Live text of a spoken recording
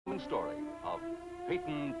story of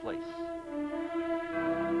Peyton Place.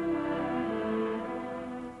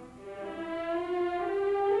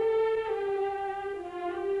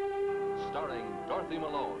 Starring Dorothy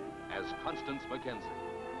Malone as Constance Mackenzie,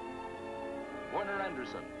 Warner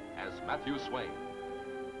Anderson as Matthew Swain,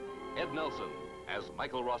 Ed Nelson as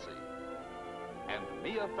Michael Rossi, and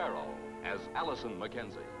Mia Farrow as Allison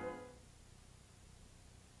Mackenzie.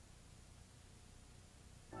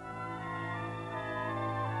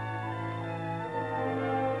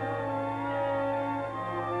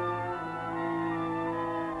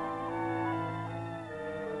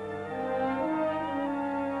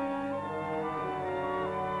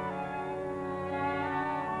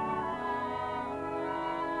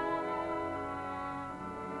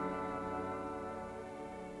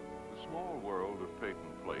 The small world of Peyton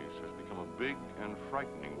Place has become a big and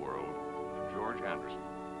frightening world to George Anderson,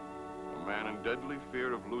 a man in deadly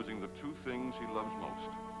fear of losing the two things he loves most,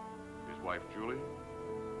 his wife Julie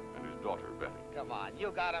and his daughter Betty. Come on,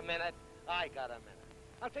 you got a minute? I got a minute.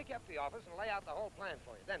 I'll take you up to the office and lay out the whole plan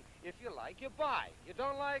for you. Then, if you like, you buy. You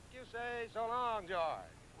don't like, you say, so long,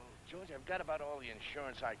 George. Well, George, I've got about all the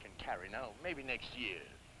insurance I can carry now. Maybe next year.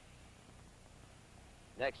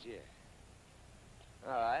 Next year.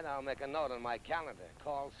 All right, I'll make a note on my calendar.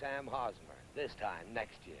 Call Sam Hosmer. This time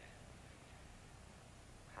next year.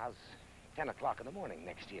 How's 10 o'clock in the morning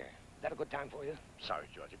next year? Is that a good time for you? Sorry,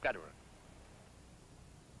 George, I've got to run.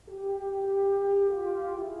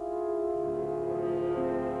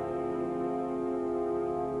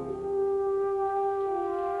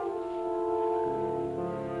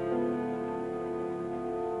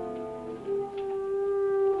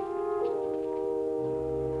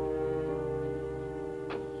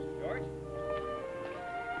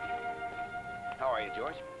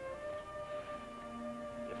 George?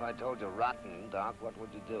 If I told you rotten, Doc, what would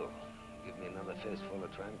you do? Give me another fistful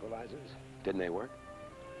of tranquilizers? Didn't they work?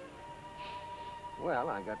 Well,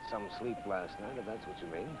 I got some sleep last night, if that's what you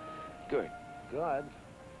mean. Good. Good?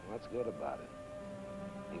 What's good about it?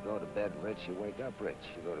 You go to bed rich, you wake up rich.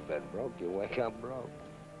 You go to bed broke, you wake up broke.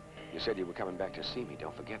 You said you were coming back to see me.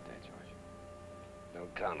 Don't forget that, George.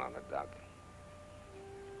 Don't count on it, Doc.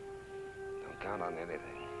 Don't count on anything.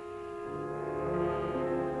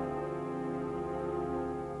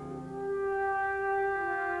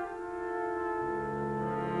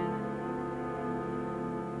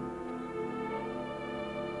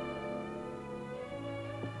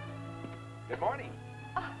 Good morning.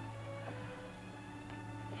 Oh.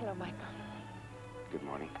 Hello, Michael. Good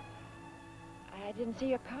morning. I didn't see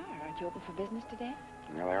your car. Aren't you open for business today?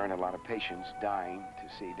 Well, there aren't a lot of patients dying to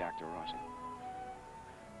see Dr. Rossi.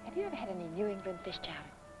 Have you ever had any New England fish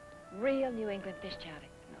chowder? Real New England fish chowder?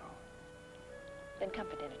 No. Then come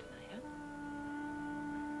for dinner tonight, huh?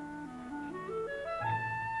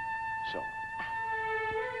 So?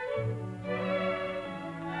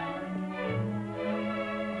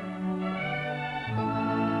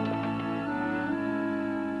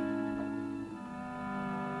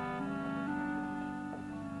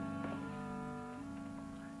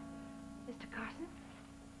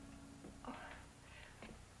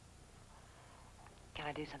 Can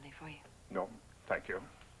I do something for you? No, thank you.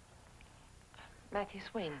 Matthew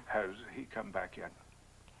Swain. Has he come back yet?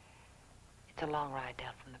 It's a long ride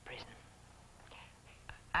down from the prison.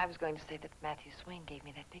 I was going to say that Matthew Swain gave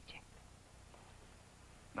me that picture.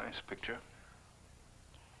 Nice picture.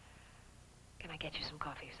 Can I get you some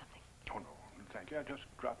coffee or something? Oh, no, thank you. I just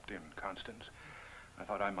dropped in, Constance. I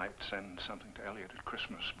thought I might send something to Elliot at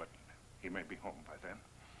Christmas, but he may be home by then.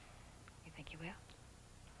 You think you will?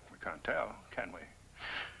 We can't tell, can we?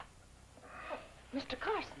 Mr.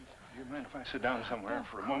 Carson. Do you mind if I sit down somewhere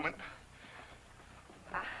for a moment?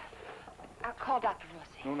 I'll call Dr.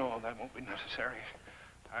 Rossi. No, no, that won't be necessary.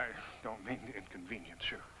 I don't mean to inconvenience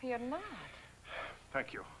you. You're not.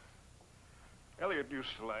 Thank you. Elliot used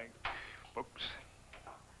to like books.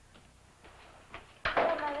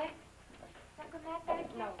 Hello, Mother. Is Uncle Matt back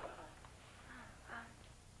yet? No.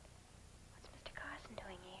 What's Mr. Carson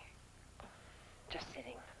doing here? Just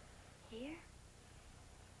sitting. Here?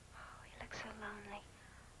 Oh, he looks so lonely.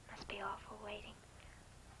 Must be awful waiting.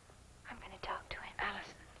 I'm going to talk to him.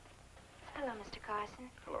 Allison. Hello, Mr. Carson.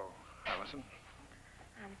 Hello, Allison.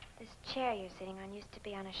 This chair you're sitting on used to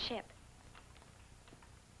be on a ship.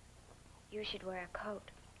 You should wear a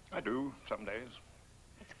coat. I do, some days.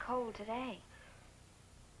 It's cold today.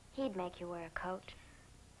 He'd make you wear a coat.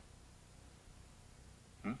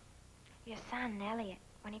 Hmm? Your son, Elliot,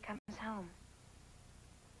 when he comes home.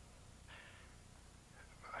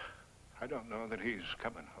 I don't know that he's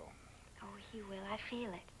coming home. Oh, he will. I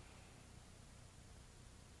feel it.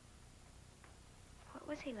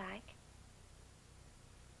 What was he like?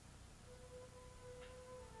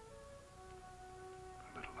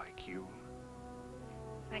 A little like you.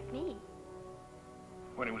 Like me?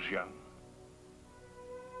 When he was young.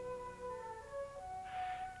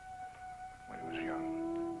 When he was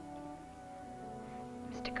young.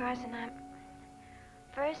 Mr. Carson,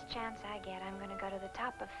 first chance I get, I'm going to go to the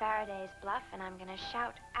top of Faraday's Bluff and I'm going to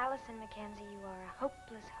shout, Allison Mackenzie, you are a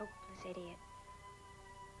hopeless, hopeless idiot.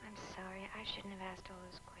 I'm sorry. I shouldn't have asked all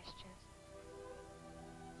those questions.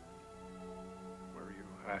 Were you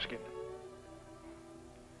asking?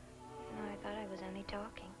 No, I thought I was only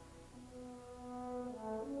talking.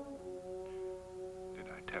 Did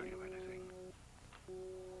I tell you anything?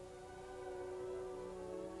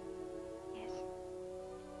 Yes.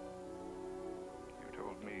 You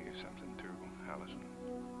told me something too, Allison.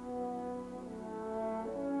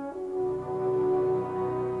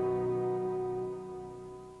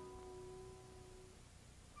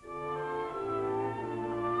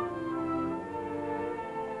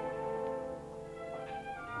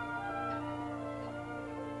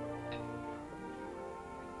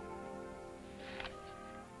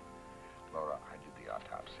 Laura, I did the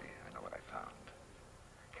autopsy. I know what I found.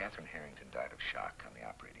 Catherine Harrington died of shock on the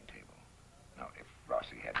operating table. Now, if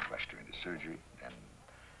Rossi hadn't rushed her into surgery, then...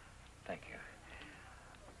 Thank you.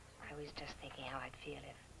 I was just thinking how I'd feel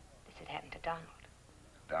if this had happened to Donald.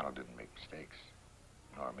 Donald didn't make mistakes,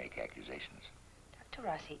 nor make accusations. Dr.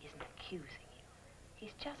 Rossi isn't accusing you.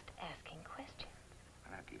 He's just asking questions.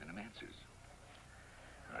 I'm not giving him answers.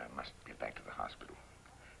 I must get back to the hospital.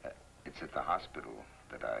 It's at the hospital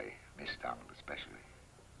that I miss Donald especially.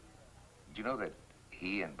 Did you know that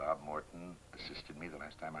he and Bob Morton assisted me the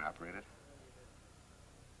last time I operated?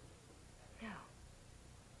 No.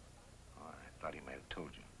 Oh, I thought he might have told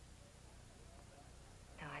you.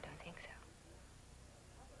 No, I don't think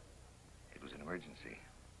so. It was an emergency.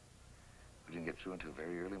 We didn't get through until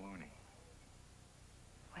very early morning.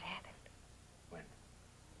 What happened? When?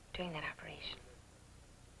 During that operation.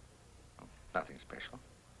 Oh, nothing special.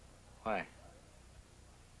 Why?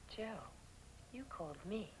 Joe, you called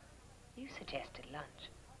me. You suggested lunch.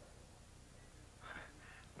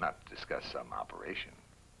 Not to discuss some operation,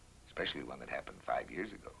 especially one that happened 5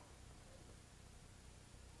 years ago.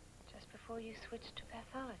 Just before you switched to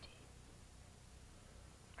pathology.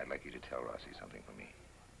 I'd like you to tell Rossi something for me.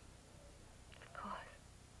 Of course.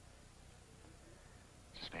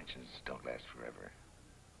 Suspensions don't last forever.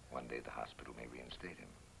 One day the hospital may reinstate him.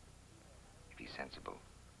 If he's sensible,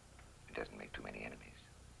 he doesn't make too many enemies.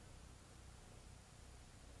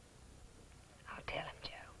 I'll tell him, Joe.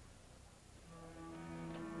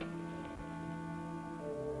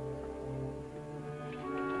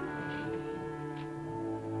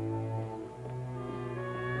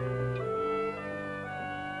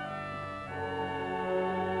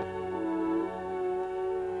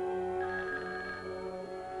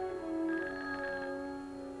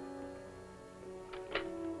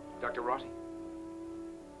 Dr. Rossi?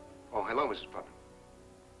 Oh, hello, Mrs. Putnam.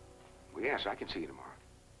 Well, yes, I can see you tomorrow.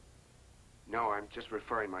 No, I'm just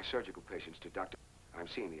referring my surgical patients to Dr. I'm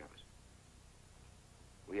seeing the others.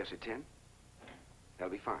 Well, yes, at 10?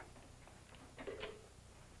 That'll be fine.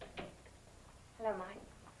 Hello, Mike.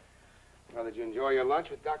 Well, did you enjoy your lunch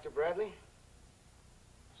with Dr. Bradley?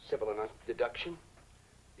 Simple enough deduction.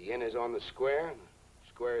 The inn is on the square, and the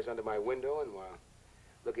square is under my window, and while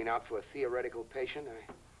looking out for a theoretical patient,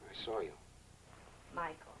 I saw you.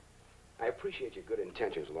 Michael. I appreciate your good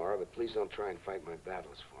intentions, Laura, but please don't try and fight my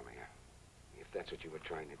battles for me, if that's what you were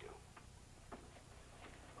trying to do.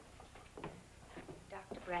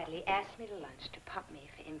 Dr. Bradley asked me to lunch to pump me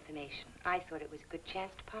for information. I thought it was a good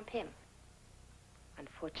chance to pump him.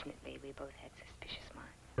 Unfortunately, we both had suspicious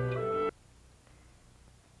minds.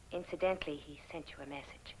 Incidentally, he sent you a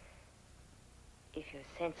message. If you're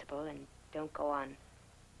sensible and don't go on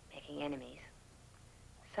making enemies,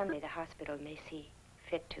 someday the hospital may see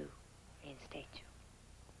fit to reinstate you.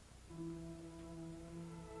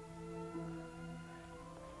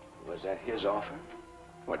 Was that his offer?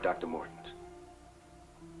 Or Dr. Morton's?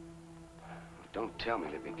 Don't tell me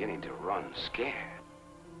they're beginning to run scared.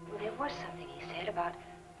 Well, there was something he said about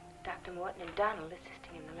Dr. Morton and Donald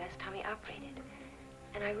assisting him the last time he operated.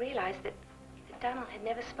 And I realized that Donald had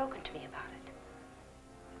never spoken to me about it.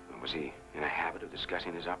 Was he in a habit of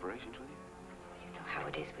discussing his operations with you? You know how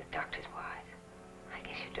it is with doctors' wives. I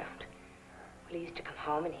guess you don't. Well, he used to come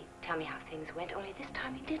home and he'd tell me how things went, only this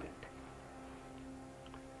time he didn't.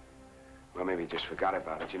 Well, maybe he just forgot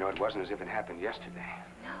about it. You know, it wasn't as if it happened yesterday.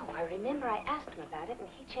 No, I remember I asked him about it and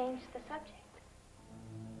he changed the subject.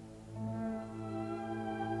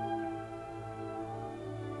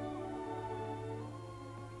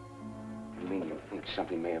 think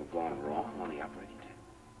something may have gone wrong on the operating table.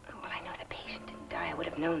 Oh, well, I know the patient didn't die. I would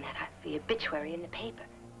have known that. The obituary in the paper.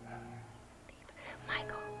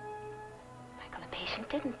 Michael, the patient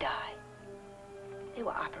didn't die. They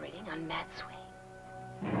were operating on Matt Swain.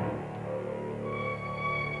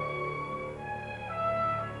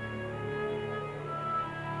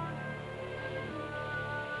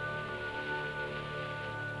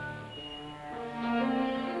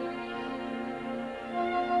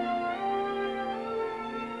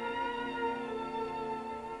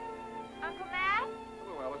 Uncle Matt?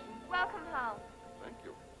 Hello, Allison. Welcome home. Thank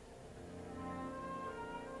you.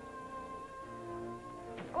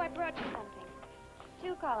 Oh, I brought you something.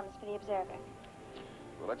 2 columns for the Observer.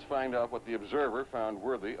 Well, let's find out what the Observer found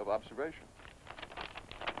worthy of observation.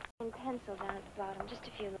 In pencil down at the bottom, just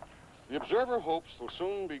a few. The Observer hopes there'll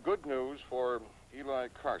soon be good news for Eli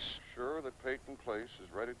Carson. Sure that Peyton Place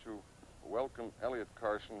is ready to welcome Elliot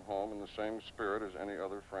Carson home in the same spirit as any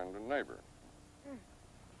other friend and neighbor.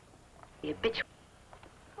 The obituary.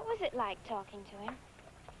 What was it like talking to him?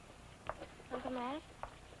 Uncle Matt?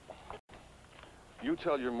 You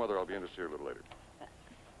tell your mother I'll be in to see her a little later.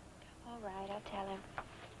 All right, I'll tell him.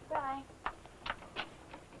 Bye.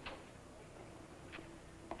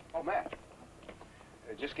 Oh, Matt.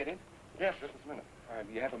 Just get in. Yes, just this minute.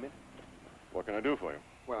 Do you have a minute? What can I do for you?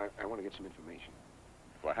 Well, I want to get some information.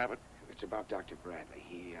 Do I have it? It's about Dr. Bradley.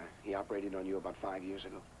 He operated on you about 5 years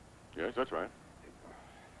ago. Yes, that's right.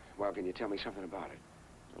 Well, can you tell me something about it?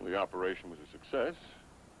 Well, the operation was a success.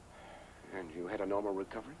 And you had a normal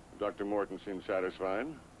recovery? Dr. Morton seemed satisfied.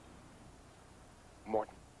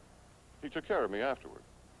 Morton? He took care of me afterward.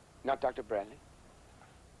 Not Dr. Bradley?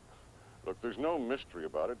 Look, there's no mystery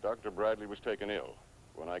about it. Dr. Bradley was taken ill.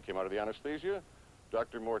 When I came out of the anesthesia,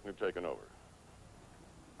 Dr. Morton had taken over.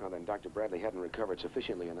 Well, then Dr. Bradley hadn't recovered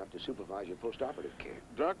sufficiently enough to supervise your post-operative care.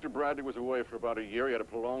 Dr. Bradley was away for about a year. He had a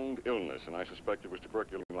prolonged illness, and I suspect it was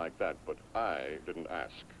tuberculosis like that, but I didn't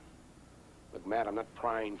ask. Look, Matt, I'm not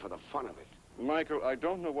prying for the fun of it. Michael, I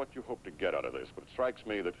don't know what you hope to get out of this, but it strikes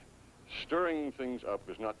me that stirring things up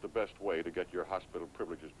is not the best way to get your hospital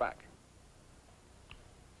privileges back.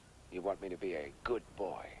 You want me to be a good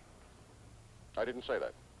boy? I didn't say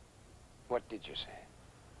that. What did you say?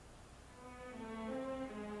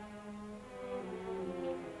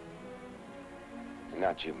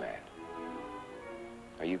 Not you, Matt.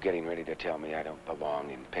 Are you getting ready to tell me I don't belong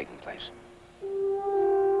in Peyton Place?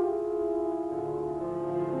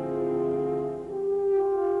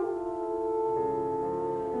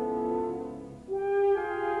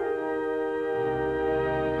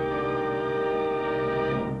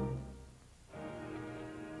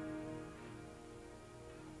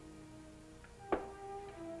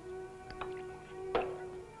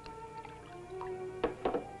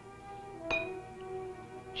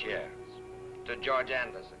 Cheers. To George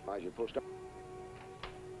Anderson. Why's your post-op?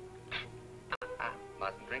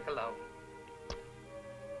 Mustn't drink alone.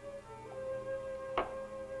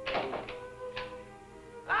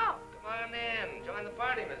 Oh, come on in. Join the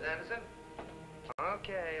party, Miss Anderson.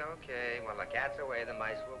 Okay. Well, the cat's away, the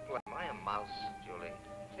mice will play. Am I a mouse, Julie?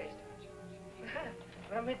 Please don't, George.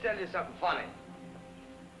 Let me tell you something funny.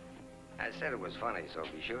 I said it was funny, so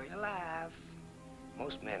be sure you laugh.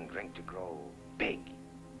 Most men drink to grow big.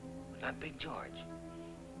 Not Big George.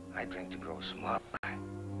 I drink to grow smaller.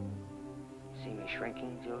 See me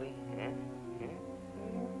shrinking, Julie?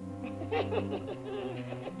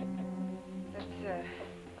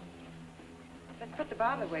 Let's put the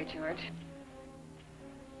bottle away, George.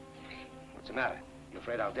 What's the matter? You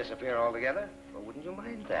afraid I'll disappear altogether? Or wouldn't you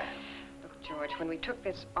mind that? Look, George, when we took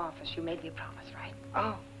this office, you made me a promise, right?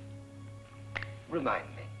 Oh. Remind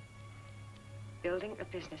me. Building a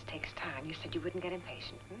business takes time. You said you wouldn't get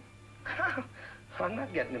impatient, I'm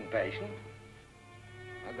not getting impatient.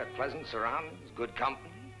 I've got pleasant surroundings, good company.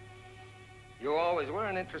 You always were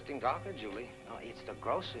an interesting talker, Julie. No, it's the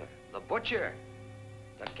grocer, the butcher,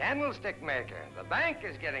 the candlestick maker. The bank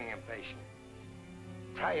is getting impatient.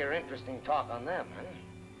 Try your interesting talk on them,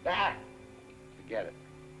 huh? Forget it.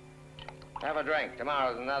 Have a drink.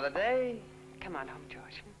 Tomorrow's another day. Come on home,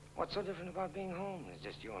 George. What's so different about being home? It's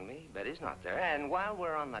just you and me. Betty's not there. And while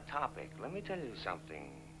we're on the topic, let me tell you something,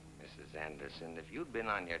 Mrs. Anderson. If you'd been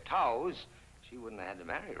on your toes, she wouldn't have had to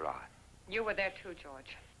marry Rod. You were there too,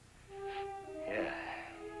 George. Yeah.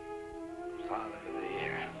 Father of the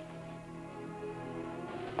year.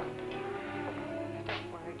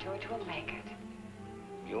 Don't worry, George. We'll make it.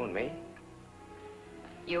 You and me?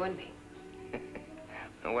 You and me.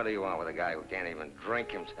 And what do you want with a guy who can't even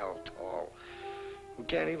drink himself tall? Who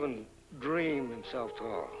can't even dream himself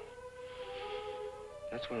tall?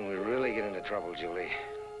 That's when we really get into trouble, Julie.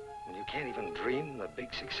 And you can't even dream the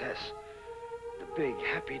big success. The big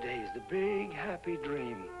happy days, the big happy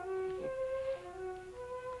dream.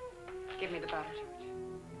 Give me the bottle, George.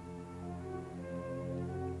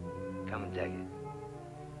 Come and take it.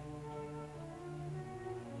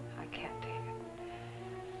 I can't take it.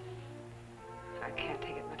 I can't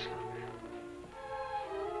take it much longer.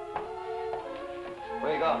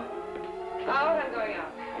 Where you going? Out, I'm going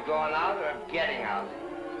out. You going out or getting out?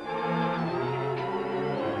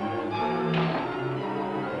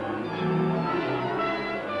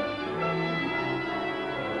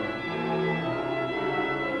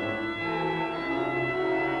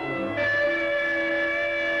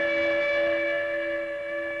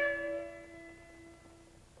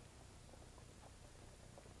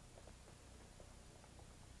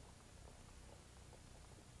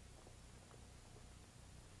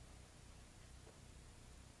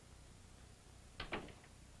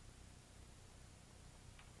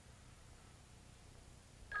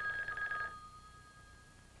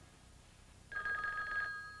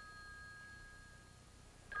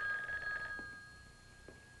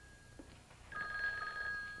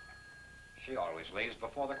 She always leaves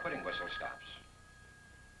before the quitting whistle stops.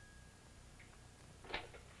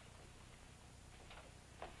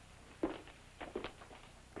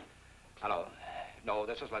 Hello. No,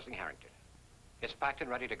 this is Leslie Harrington. It's packed and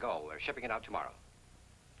ready to go. We're shipping it out tomorrow.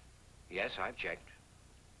 Yes, I've checked.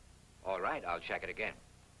 All right, I'll check it again.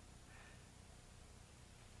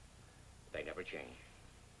 They never change.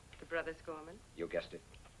 The Brothers Gorman? You guessed it.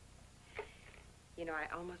 You know,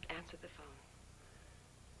 I almost answered the phone.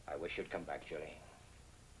 I wish you'd come back, Julie.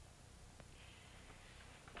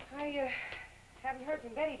 I haven't heard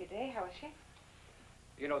from Betty today. How is she?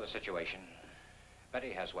 You know the situation.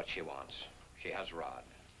 Betty has what she wants. She has Rod.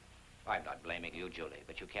 I'm not blaming you, Julie,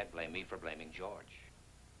 but you can't blame me for blaming George.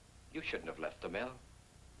 You shouldn't have left the mill.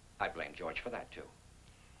 I blame George for that, too.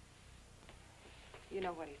 You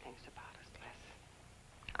know what he thinks about us,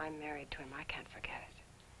 Les. I'm married to him. I can't forget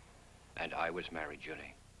it. And I was married,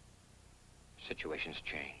 Julie. Situations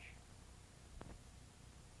change.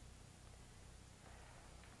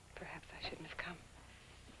 Perhaps I shouldn't have come.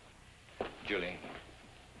 Julie.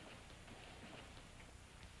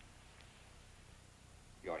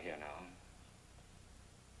 You're here now.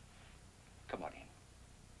 Come on in.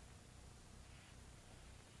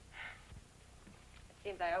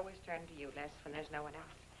 Seems I always turn to you, Les, when there's no one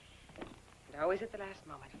else. And always at the last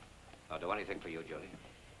moment. I'll do anything for you, Julie.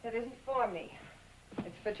 It isn't for me.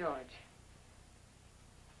 It's for George.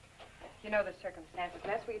 You know the circumstances,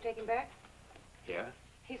 Les. Will you take him back? Here?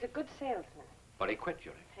 He's a good salesman. But he quit,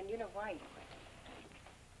 Julie. And you know why he quit.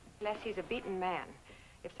 Les, he's a beaten man.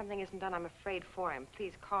 If something isn't done, I'm afraid for him.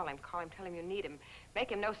 Please call him. Call him, tell him you need him.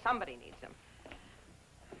 Make him know somebody needs him.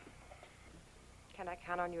 Can I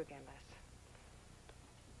count on you again, Les?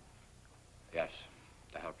 Yes,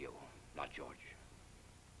 to help you, not George.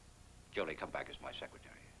 Julie, come back as my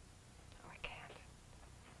secretary. Oh, I can't.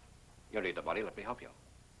 You need the money, let me help you.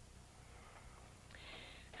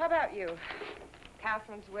 How about you?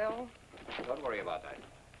 Catherine's will? Don't worry about that.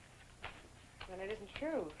 Then it isn't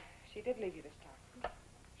true. She did leave you this stock.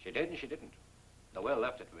 She did and she didn't. The will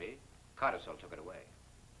left it to me. Cartersell took it away.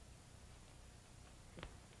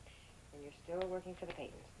 And you're still working for the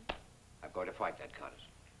Peytons. I'm going to fight that, Cartersell.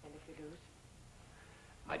 And if you lose?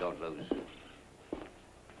 I don't lose.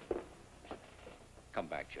 Come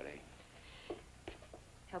back, Julie.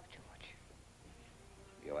 Help George.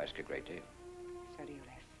 You ask a great deal. So do you,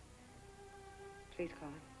 Les. Please call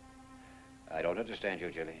him. I don't understand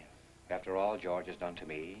you, Julie. After all George has done to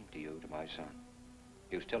me, to you, to my son,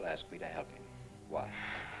 you still ask me to help him. Why?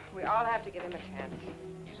 We all have to give him a chance.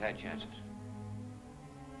 He's had chances.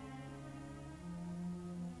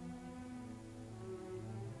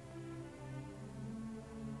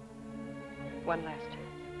 One last chance.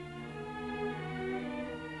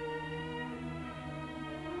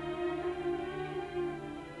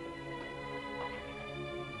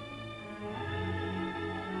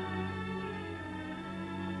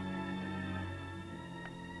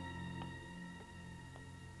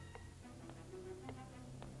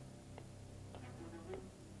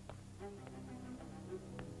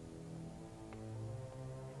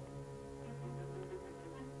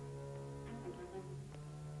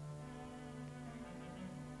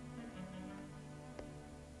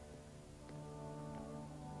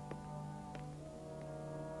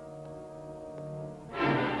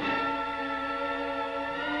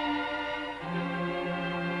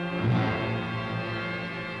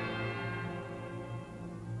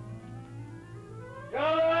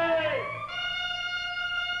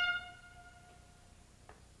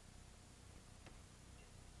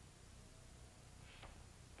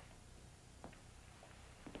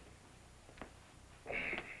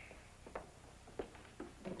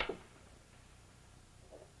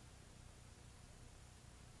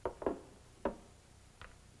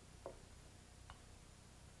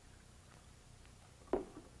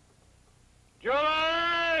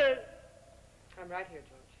 Right here,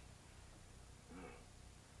 George.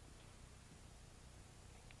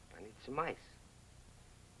 I need some ice.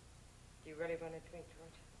 Do you really want to drink,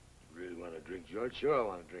 George? You really want to drink, George? Sure I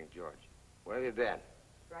want to drink, George. Where have you been?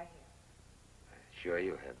 Right here. Sure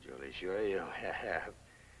you have, Julie. Sure you have.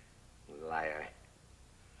 Liar.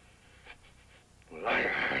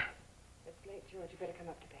 Liar. It's late, George. You better come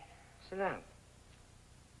up to bed. Sit down.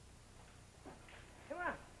 Come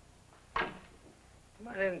on. Come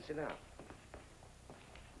on in and sit down.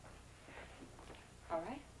 All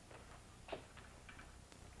right.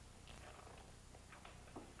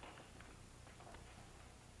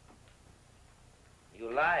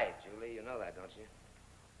 You lied, Julie. You know that, don't you?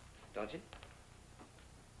 Don't you?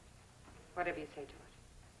 Whatever you say, George.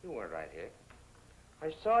 You weren't right here.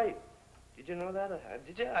 I saw you. Did you know that?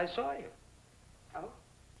 Did you? I saw you. Oh?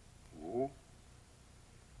 Ooh.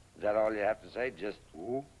 Is that all you have to say? Just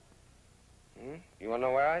ooh? Hmm? You want to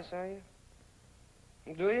know where I saw you?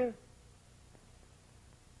 Do you?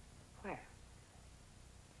 Where?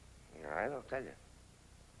 All right, I'll tell you.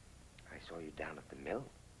 I saw you down at the mill.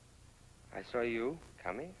 I saw you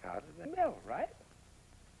coming out of the mill, right?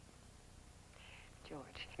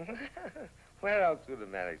 George. Where else would a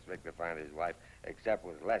man expect to find his wife except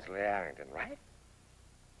with Leslie Harrington, right?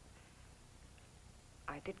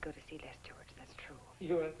 I did go to see Les, George. That's true.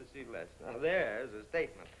 You went to see Les. Now, there's a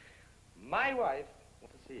statement. My wife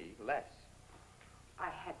went to see Les. I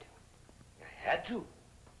had to. I had to?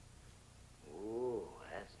 Ooh,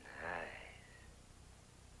 that's nice.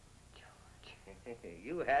 George.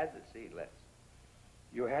 You had to see Les.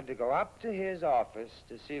 You had to go up to his office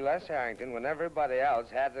to see Les Harrington when everybody else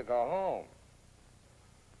had to go home.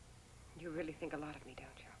 You really think a lot of me,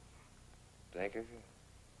 don't you? Think of you?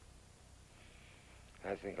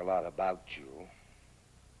 I think a lot about you.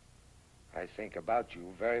 I think about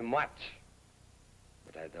you very much.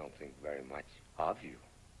 But I don't think very much of you.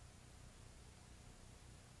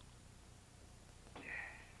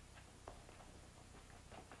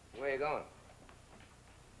 Where are you going?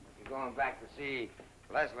 You going back to see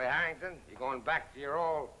Leslie Harrington? You going back to your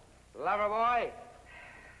old lover boy?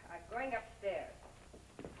 I'm going upstairs.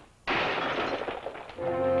 You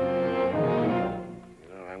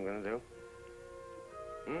know what I'm going to do?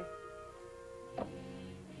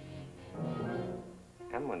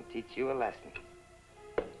 I'm going to teach you a lesson.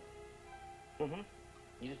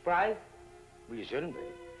 You surprised? Well, you shouldn't be.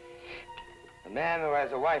 A man who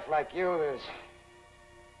has a wife like you, there's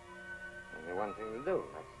only one thing to do.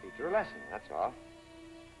 That's teach her a lesson, that's all.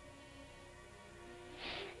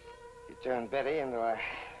 You turn Betty into a...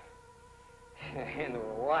 into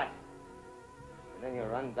a what? And then you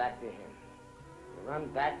run back to him. You run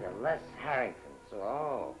back to Les Harrington.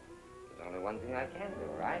 So, there's only one thing I can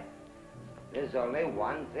do, right? There's only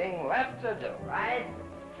one thing left to do, right?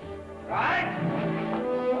 Right?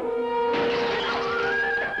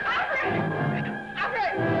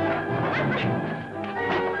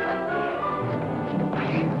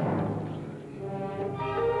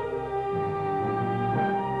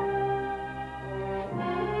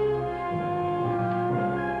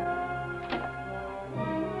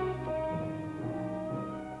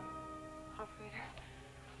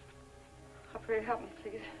 Operator, help me,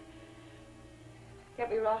 please. Get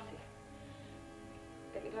me Rossi.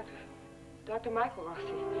 Get me Dr. Michael Rossi.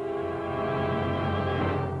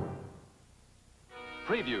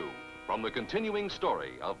 Preview from the continuing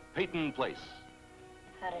story of Peyton Place.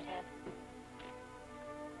 How'd it happen?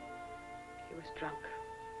 He was drunk.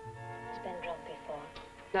 He's been drunk before.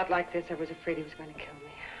 Not like this. I was afraid he was going to kill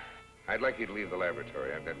me. I'd like you to leave the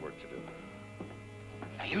laboratory. I've got work to do.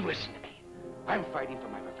 Now, you listen to me. I'm fighting for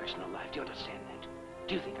my professional life. Do you understand that?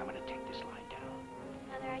 Do you think I'm going to take this line down?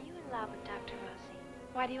 Mother, are you in love with Dr. Rossi?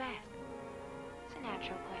 Why do you ask? It's a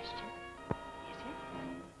natural question.